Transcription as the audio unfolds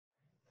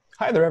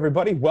Hi there,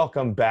 everybody.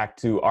 Welcome back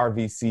to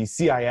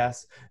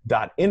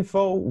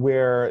RVCCISInfo,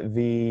 where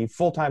the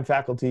full-time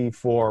faculty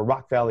for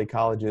Rock Valley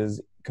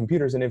College's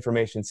Computers and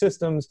Information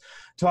Systems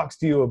talks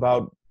to you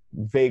about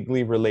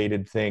vaguely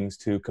related things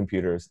to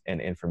computers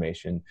and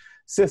information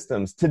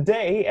systems.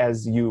 Today,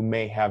 as you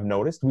may have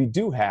noticed, we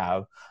do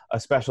have a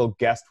special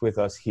guest with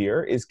us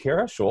here. Is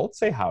Cara Schultz.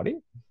 Say howdy.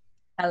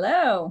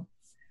 Hello.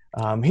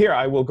 Here,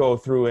 I will go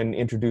through and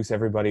introduce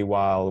everybody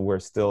while we're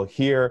still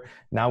here.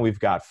 Now we've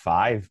got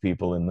 5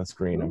 people in the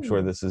screen. I'm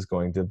sure this is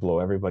going to blow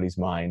everybody's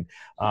mind.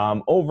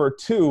 Over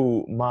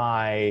to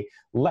my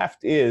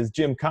left is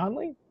Jim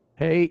Conley.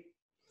 Hey.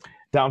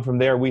 Down from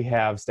there, we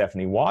have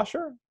Stephanie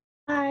Washer.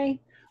 Hi.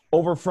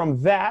 Over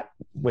from that,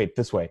 wait,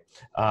 this way.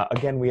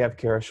 Again, we have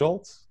Cara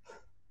Schultz,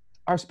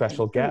 our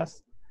special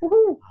guest.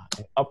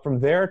 Up from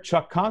there,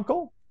 Chuck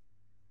Conkle.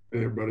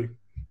 Hey, everybody.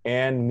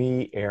 And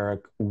me,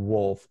 Eric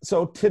Wolf.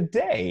 So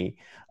today,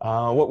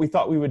 what we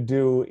thought we would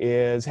do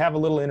is have a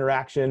little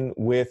interaction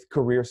with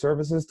Career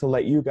Services to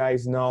let you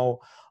guys know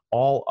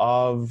all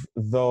of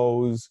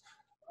those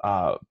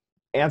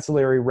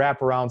ancillary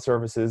wraparound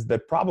services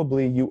that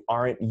probably you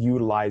aren't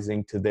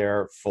utilizing to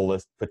their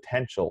fullest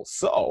potential.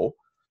 So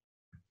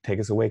take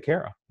us away,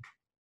 Cara.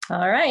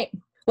 All right.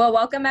 Well,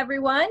 welcome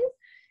everyone.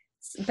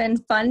 It's been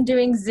fun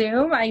doing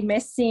Zoom. I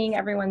miss seeing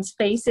everyone's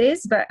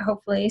faces, but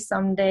hopefully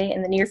someday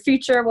in the near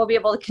future we'll be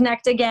able to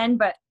connect again.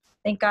 But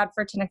thank God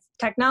for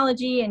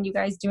technology and you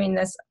guys doing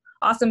this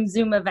awesome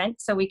Zoom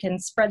event so we can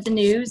spread the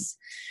news.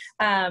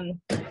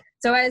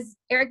 So as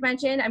Eric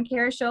mentioned, I'm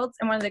Cara Schultz.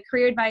 I'm one of the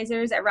career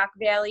advisors at Rock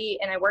Valley,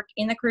 and I work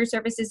in the Career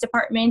Services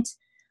Department.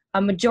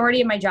 A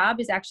majority of my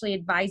job is actually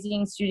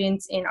advising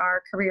students in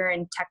our career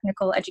and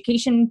technical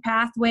education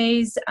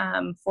pathways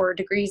for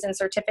degrees and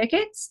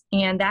certificates,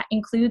 and that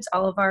includes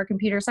all of our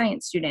computer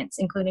science students,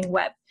 including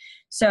web.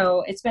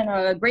 So it's been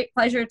a great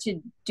pleasure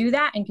to do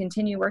that and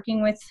continue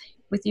working with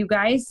you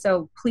guys.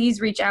 So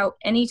please reach out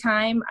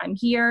anytime. I'm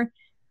here.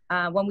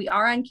 When we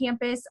are on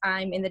campus,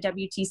 I'm in the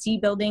WTC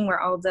building where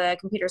all the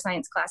computer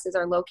science classes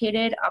are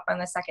located up on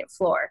the 2nd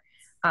floor.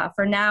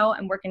 For now,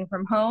 I'm working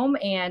from home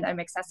and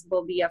I'm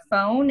accessible via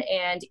phone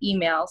and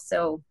email.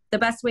 So the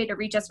best way to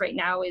reach us right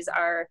now is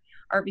our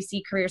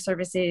RVC Career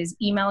Services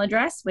email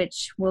address,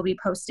 which will be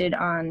posted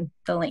on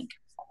the link.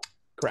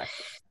 Correct.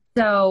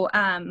 So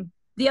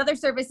the other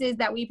services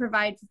that we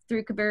provide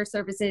through Career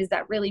Services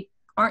that really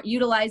aren't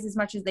utilized as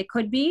much as they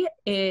could be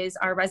is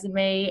our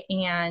resume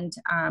and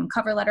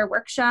cover letter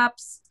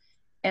workshops,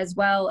 as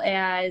well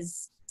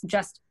as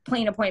just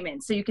plain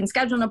appointments. So you can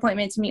schedule an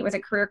appointment to meet with a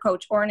career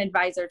coach or an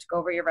advisor to go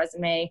over your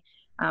resume.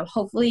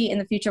 Hopefully in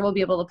the future, we'll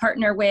be able to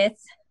partner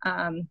with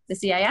the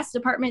CIS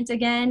department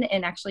again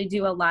and actually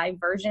do a live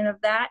version of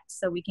that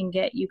so we can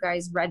get you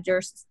guys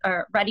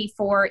ready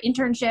for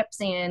internships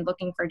and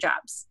looking for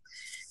jobs.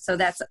 So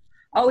that's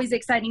always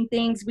exciting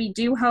things. We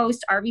do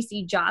host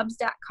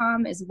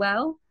RVCjobs.com as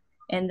well.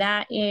 And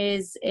that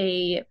is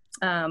a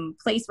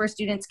place where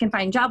students can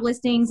find job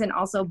listings and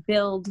also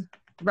build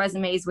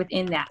resumes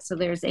within that. So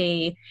there's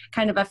a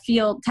kind of a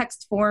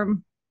text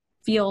form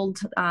field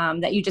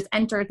that you just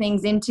enter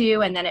things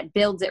into, and then it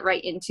builds it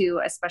right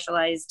into a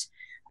specialized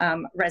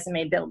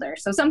resume builder.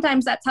 So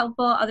sometimes that's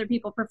helpful. Other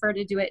people prefer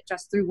to do it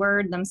just through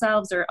Word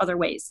themselves or other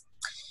ways.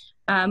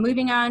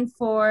 Moving on,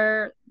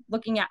 for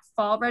looking at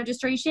fall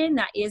registration,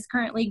 that is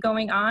currently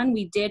going on.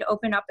 We did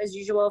open up as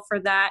usual for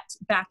that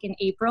back in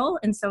April.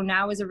 And so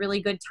now is a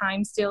really good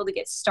time still to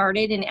get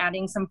started in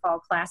adding some fall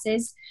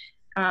classes.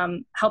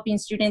 Helping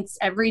students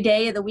every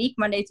day of the week,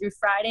 Monday through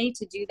Friday,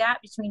 to do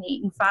that between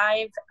 8 and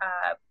 5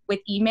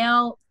 with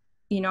email.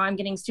 You know, I'm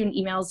getting student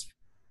emails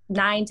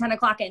 9, 10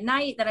 o'clock at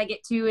night that I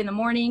get to in the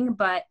morning,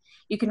 but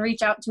you can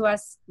reach out to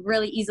us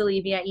really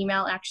easily via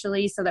email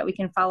actually so that we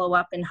can follow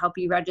up and help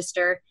you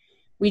register.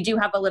 We do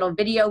have a little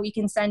video we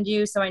can send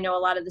you. So I know a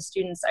lot of the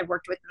students I've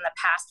worked with in the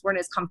past weren't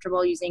as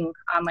comfortable using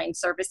online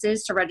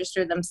services to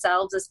register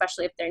themselves,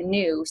 especially if they're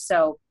new.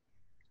 So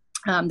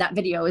that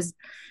video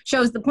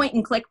shows the point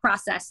and click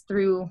process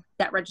through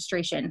that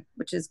registration,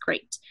 which is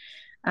great.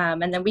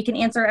 And then we can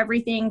answer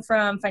everything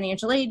from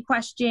financial aid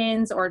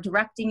questions or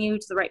directing you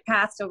to the right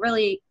path. So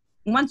really,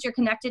 once you're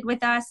connected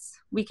with us,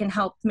 we can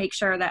help make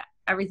sure that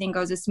everything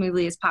goes as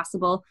smoothly as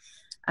possible.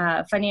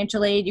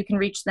 Financial aid, you can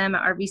reach them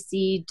at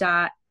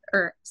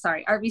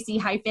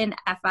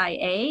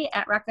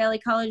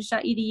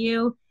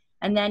RVC-FIA@rockvalleycollege.edu.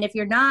 And then if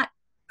you're not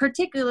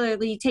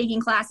particularly taking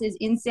classes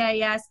in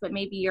CIS, but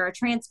maybe you're a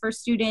transfer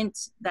student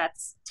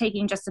that's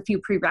taking just a few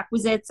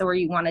prerequisites, or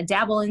you want to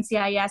dabble in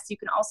CIS, you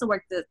can also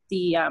work the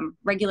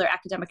regular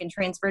academic and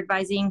transfer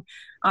advising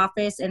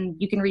office, and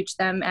you can reach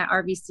them at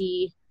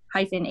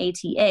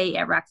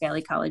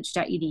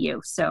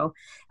RVC-ATA@rockvalleycollege.edu. So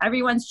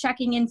everyone's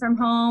checking in from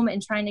home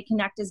and trying to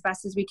connect as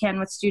best as we can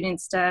with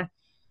students to,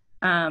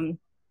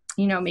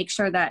 make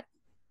sure that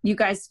you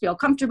guys feel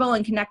comfortable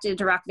and connected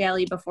to Rock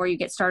Valley before you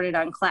get started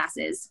on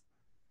classes.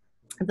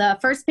 The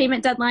first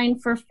payment deadline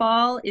for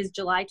fall is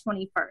July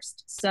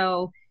 21st.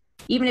 So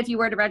even if you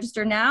were to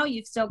register now,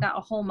 you've still got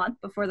a whole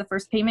month before the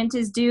first payment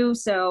is due.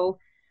 So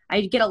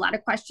I get a lot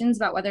of questions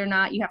about whether or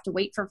not you have to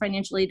wait for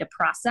financial aid to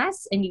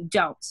process, and you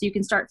don't. So you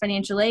can start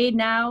financial aid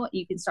now,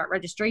 you can start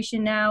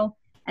registration now,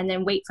 and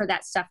then wait for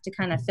that stuff to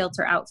kind of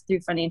filter out through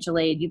financial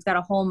aid. You've got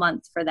a whole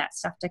month for that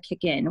stuff to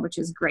kick in, which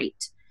is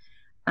great.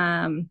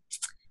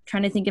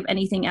 Trying to think of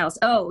anything else.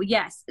 Oh,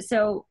 yes.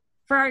 So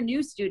for our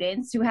new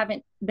students who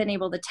haven't been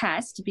able to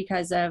test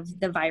because of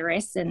the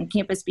virus and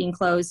campus being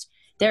closed,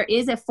 there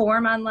is a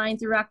form online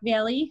through Rock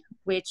Valley,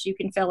 which you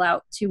can fill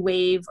out to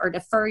waive or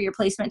defer your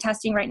placement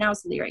testing right now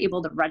so that you're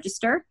able to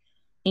register.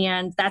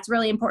 And that's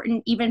really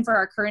important, even for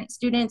our current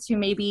students who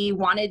maybe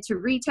wanted to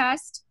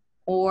retest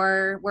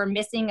or were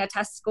missing a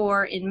test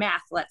score in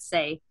math, let's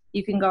say.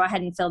 You can go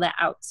ahead and fill that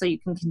out so you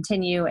can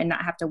continue and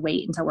not have to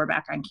wait until we're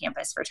back on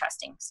campus for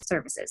testing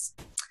services.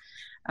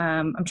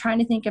 I'm trying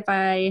to think if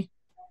I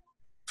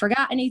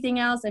forgot anything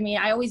else. I mean,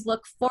 I always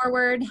look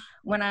forward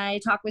when I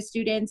talk with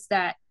students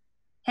that,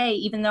 hey,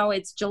 even though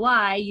it's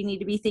July, you need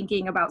to be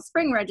thinking about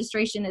spring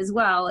registration as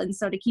well. And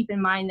so to keep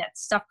in mind that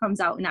stuff comes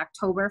out in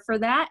October for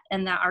that,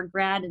 and that our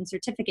grad and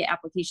certificate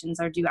applications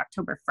are due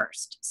October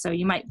 1st. So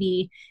you might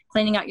be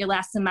planning out your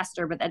last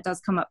semester, but that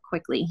does come up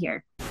quickly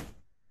here.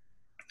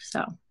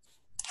 So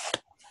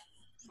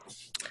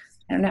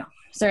I don't know.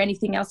 Is there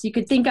anything else you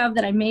could think of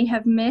that I may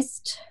have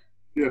missed?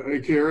 Yeah, hey,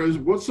 Cara,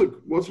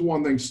 what's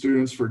one thing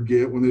students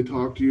forget when they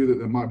talk to you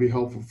that might be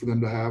helpful for them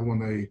to have when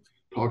they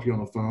talk to you on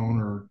the phone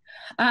or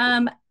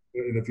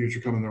in the future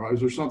coming their lives?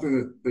 Is there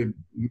something that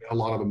a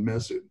lot of them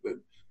miss it?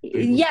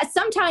 Yeah,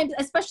 sometimes,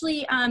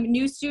 especially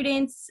new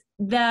students,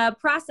 the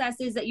process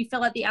is that you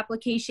fill out the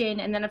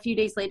application and then a few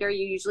days later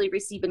you usually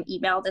receive an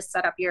email to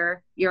set up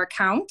your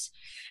account.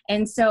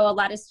 And so a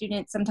lot of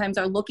students sometimes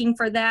are looking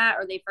for that,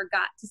 or they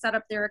forgot to set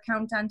up their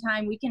account on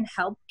time. We can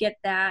help get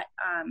that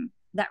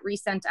that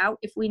resent out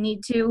if we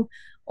need to,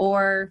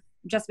 or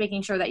just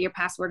making sure that your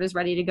password is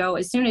ready to go.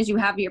 As soon as you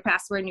have your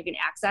password and you can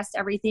access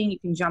everything, you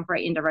can jump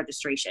right into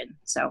registration.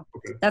 So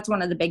that's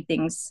one of the big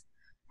things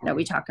that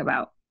we talk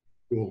about.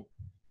 Cool.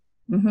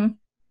 Mm-hmm.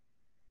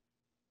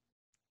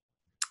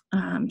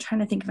 I'm trying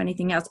to think of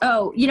anything else.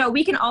 Oh,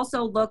 we can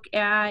also look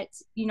at,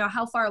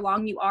 how far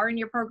along you are in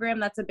your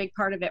program. That's a big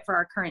part of it for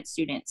our current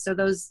students. So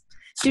those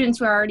students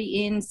who are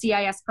already in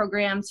CIS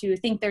programs who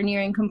think they're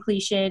nearing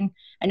completion,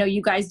 I know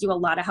you guys do a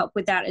lot of help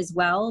with that as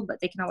well, but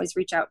they can always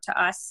reach out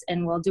to us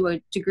and we'll do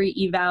a degree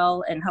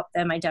eval and help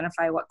them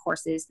identify what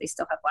courses they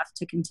still have left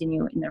to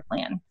continue in their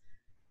plan.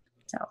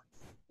 So.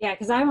 Yeah,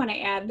 because I want to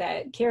add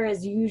that Cara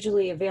is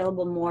usually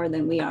available more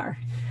than we are.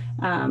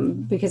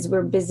 Because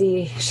we're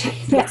busy.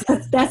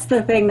 That's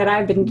the thing that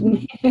I've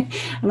been, I'm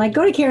like,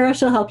 go to Cara,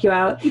 she'll help you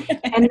out.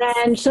 And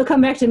then she'll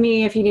come back to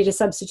me if you need a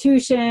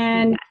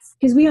substitution,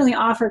 because we only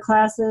offer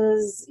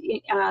classes.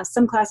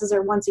 Some classes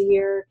are once a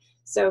year.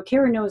 So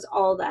Cara knows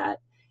all that.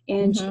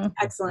 And she's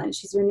excellent.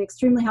 She's been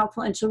extremely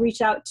helpful, and she'll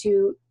reach out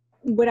to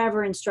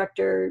whatever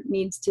instructor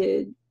needs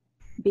to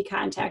be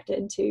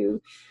contacted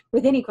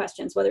with any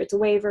questions, whether it's a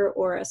waiver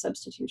or a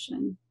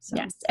substitution. So.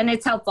 Yes, and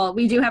it's helpful.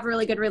 We do have a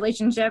really good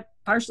relationship,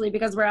 partially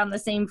because we're on the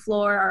same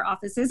floor. Our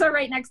offices are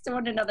right next to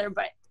one another,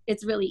 but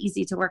it's really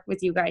easy to work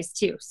with you guys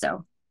too.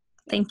 So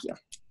thank you.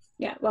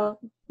 Yeah, well,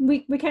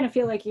 we kind of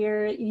feel like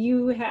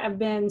you have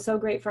been so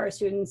great for our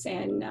students,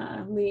 and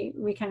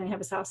we kind of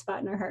have a soft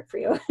spot in our heart for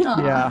you.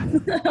 Yeah,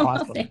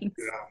 awesome. Thanks.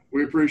 Yeah,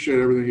 we appreciate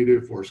everything you do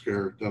for us,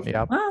 Cara. Definitely.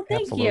 Yep, well,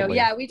 thank absolutely. you.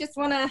 Yeah, we just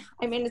want to,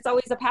 it's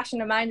always a passion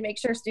of mine to make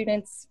sure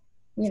students,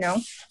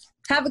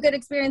 have a good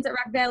experience at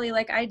Rock Valley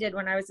like I did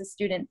when I was a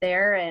student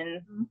there,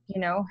 and,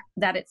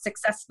 that it's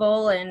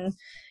successful, and,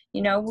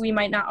 we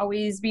might not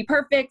always be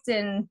perfect,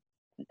 and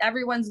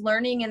everyone's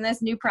learning in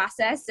this new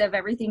process of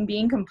everything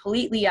being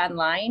completely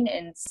online.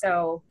 And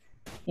so,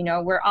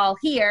 we're all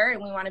here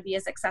and we want to be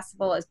as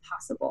accessible as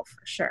possible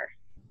for sure.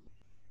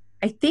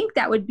 I think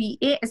that would be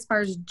it as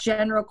far as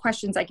general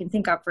questions I can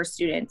think of for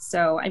students.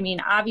 So,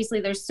 obviously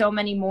there's so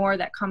many more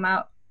that come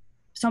out,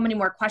 so many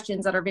more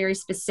questions that are very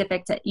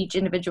specific to each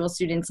individual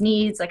student's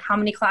needs. Like, how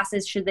many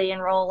classes should they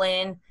enroll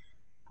in?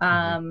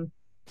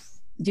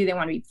 Do they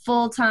want to be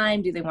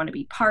full-time? Do they want to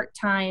be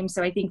part-time?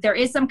 So I think there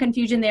is some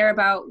confusion there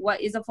about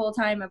what is a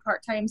full-time and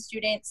part-time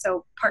student.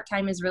 So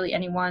part-time is really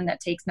anyone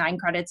that takes 9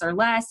 credits or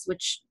less,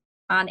 which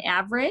on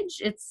average,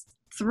 it's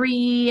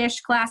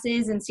 3-ish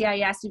classes. In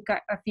CIS, you've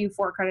got a few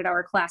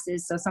 4-credit-hour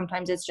classes. So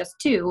sometimes it's just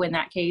 2 in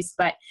that case.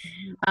 But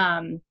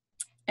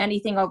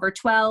anything over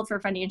 12 for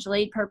financial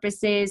aid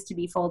purposes to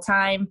be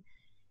full-time.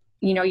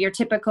 Your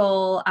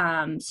typical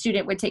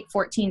student would take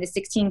 14 to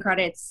 16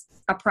 credits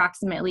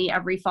approximately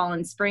every fall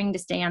and spring to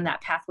stay on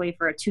that pathway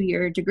for a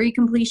 2-year degree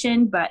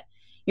completion. But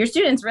your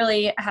students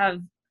really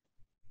have,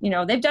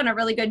 they've done a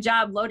really good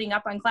job loading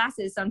up on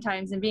classes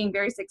sometimes and being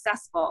very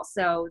successful.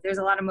 So there's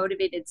a lot of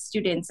motivated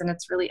students, and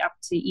it's really up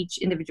to each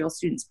individual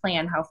student's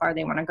plan how far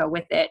they want to go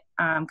with it.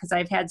 Because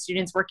I've had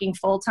students working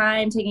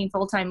full-time, taking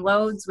full-time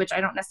loads, which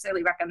I don't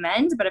necessarily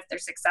recommend, but if they're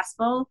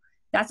successful,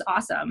 that's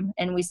awesome.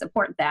 And we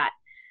support that.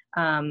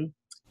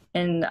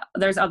 And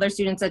there's other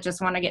students that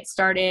just want to get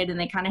started and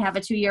they kind of have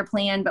a 2-year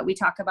plan, but we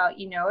talk about,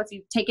 if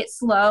you take it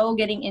slow,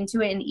 getting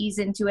into it and ease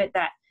into it,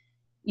 that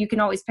you can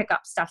always pick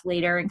up stuff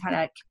later and kind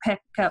of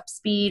pick up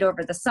speed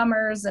over the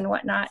summers and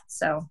whatnot.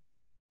 So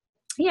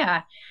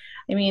yeah,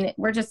 I mean,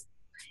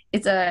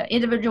 it's a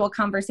individual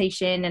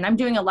conversation, and I'm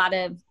doing a lot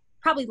of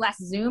probably less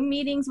Zoom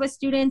meetings with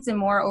students and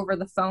more over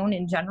the phone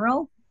in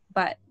general,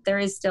 but there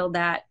is still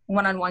that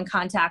one-on-one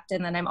contact.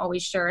 And then I'm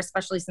always sure,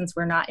 especially since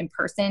we're not in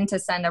person, to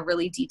send a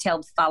really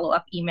detailed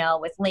follow-up email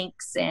with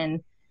links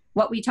and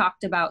what we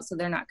talked about so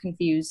they're not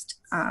confused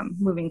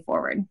moving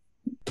forward.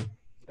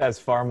 That's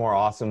far more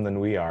awesome than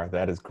we are.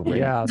 That is great.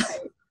 Yes,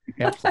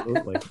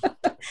 absolutely.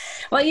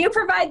 Well, you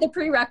provide the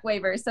prereq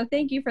waivers, so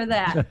thank you for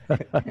that.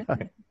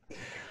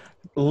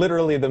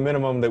 Literally the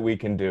minimum that we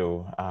can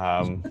do.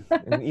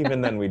 And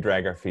even then we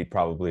drag our feet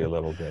probably a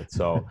little bit.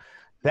 So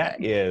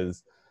that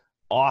is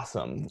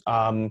awesome.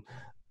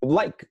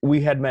 Like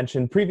we had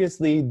mentioned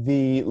previously,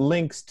 the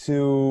links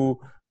to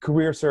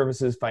career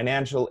services,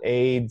 financial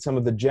aid, some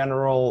of the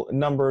general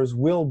numbers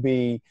will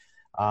be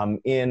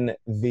in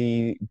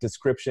the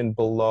description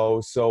below.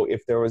 So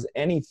if there was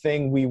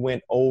anything we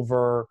went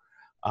over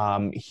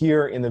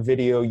here in the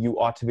video, you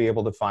ought to be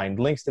able to find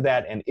links to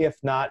that. And if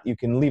not, you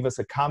can leave us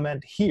a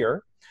comment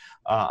here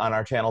on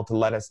our channel to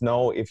let us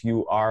know if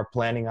you are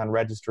planning on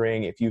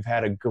registering, if you've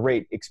had a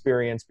great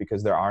experience,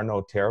 because there are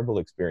no terrible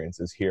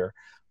experiences here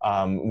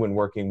when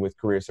working with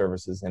career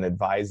services and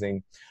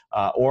advising,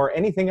 or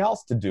anything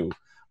else to do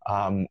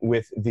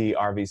with the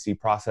RVC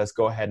process.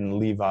 Go ahead and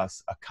leave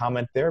us a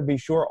comment there. Be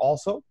sure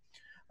also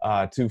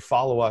to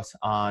follow us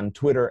on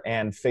Twitter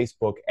and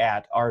Facebook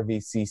at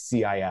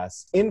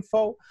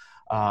RVCCISInfo.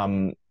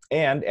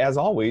 And as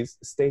always,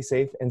 stay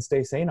safe and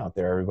stay sane out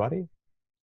there, everybody.